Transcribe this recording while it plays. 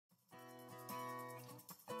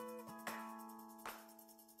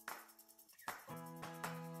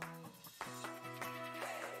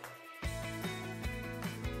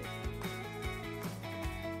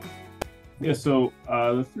Yeah, so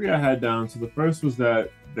the three I had down. So the first was that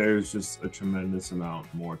there's just a tremendous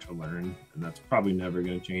amount more to learn, and that's probably never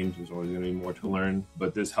going to change. There's always going to be more to learn,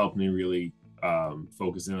 but this helped me really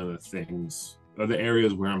focus in on the things, or the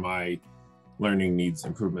areas where my learning needs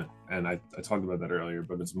improvement. And I talked about that earlier,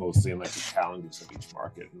 but it's mostly in like the challenges of each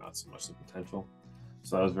market, and not so much the potential.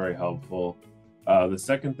 So that was very helpful. The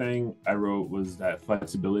second thing I wrote was that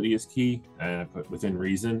flexibility is key, and I put within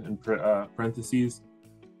reason in parentheses.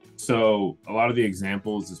 So a lot of the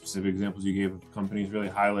examples, the specific examples you gave of companies really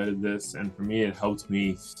highlighted this. And for me, it helped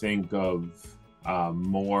me think of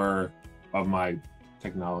more of my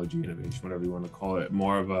technology innovation, whatever you want to call it,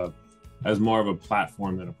 as more of a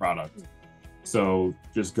platform than a product. So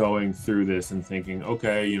just going through this and thinking,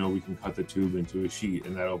 okay, we can cut the tube into a sheet,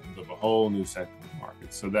 and that opens up a whole new sector of the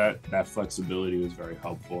market. So that flexibility was very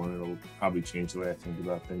helpful, and it'll probably change the way I think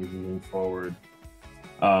about things moving forward.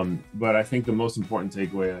 But I think the most important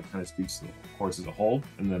takeaway, and it kind of speaks to the course as a whole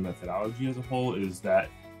and the methodology as a whole, is that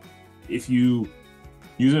if you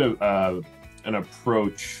use an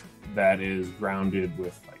approach that is grounded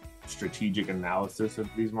with like strategic analysis of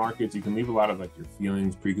these markets, you can leave a lot of like your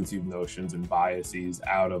feelings, preconceived notions, and biases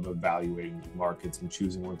out of evaluating these markets and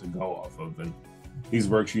choosing what to go off of. And these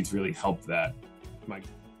worksheets really help that. Mike?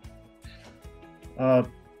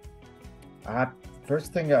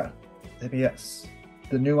 First thing, maybe yes.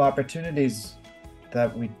 The new opportunities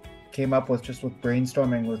that we came up with just with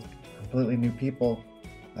brainstorming with completely new people,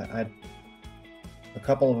 a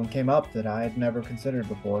couple of them came up that I had never considered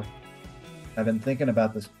before. I've been thinking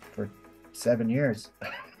about this for 7 years.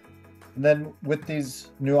 And then with these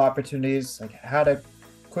new opportunities, like how to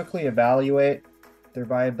quickly evaluate their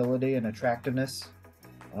viability and attractiveness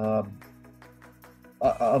of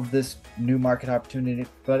this new market opportunity,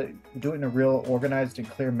 but do it in a real organized and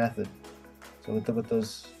clear method. So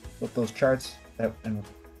with those charts, and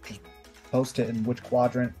just post it in which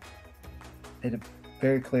quadrant, made it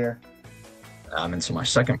very clear. And so my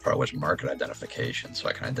second part was market identification. So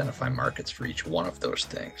I can identify markets for each one of those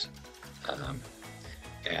things.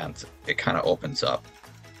 And it kind of opens up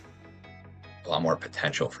a lot more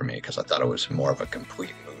potential for me, because I thought it was more of a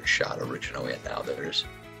complete moonshot originally. And now there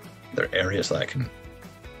are areas that I can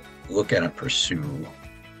look at and pursue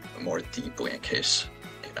more deeply in case,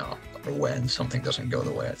 or when something doesn't go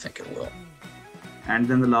the way I think it will. And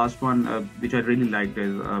then the last one, which I really liked,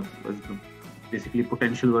 is basically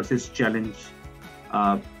potential versus challenge.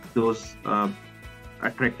 Those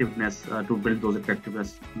attractiveness, to build those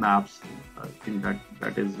attractiveness maps. I think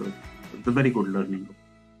that is a very good learning.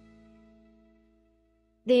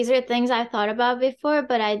 These are things I thought about before,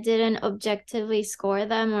 but I didn't objectively score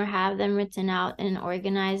them or have them written out in an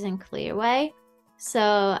organized and clear way.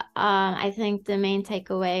 So I think the main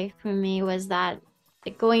takeaway for me was that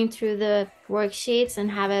going through the worksheets and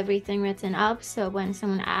have everything written up, so when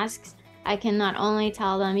someone asks, I can not only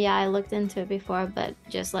tell them, yeah, I looked into it before, but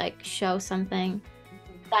just like show something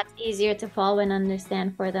that's easier to follow and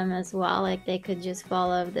understand for them as well. Like they could just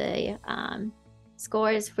follow the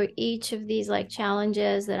scores for each of these like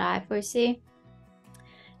challenges that I foresee.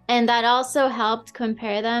 And that also helped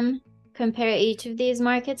compare each of these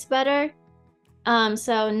markets better.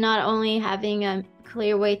 So not only having a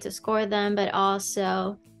clear way to score them, but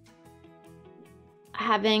also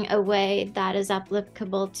having a way that is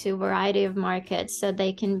applicable to a variety of markets so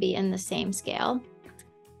they can be in the same scale.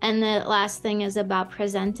 And the last thing is about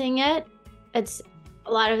presenting it. It's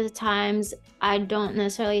a lot of the times I don't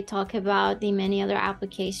necessarily talk about the many other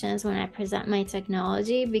applications when I present my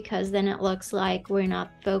technology, because then it looks like we're not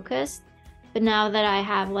focused. But now that I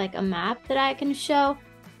have like a map that I can show,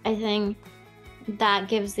 I think that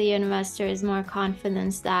gives the investors more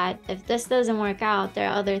confidence that if this doesn't work out, there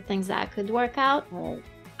are other things that could work out. Right.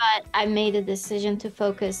 But I made a decision to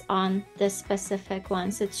focus on this specific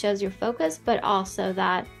one. So it shows your focus, but also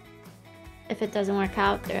that if it doesn't work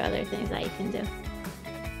out, there are other things that you can do.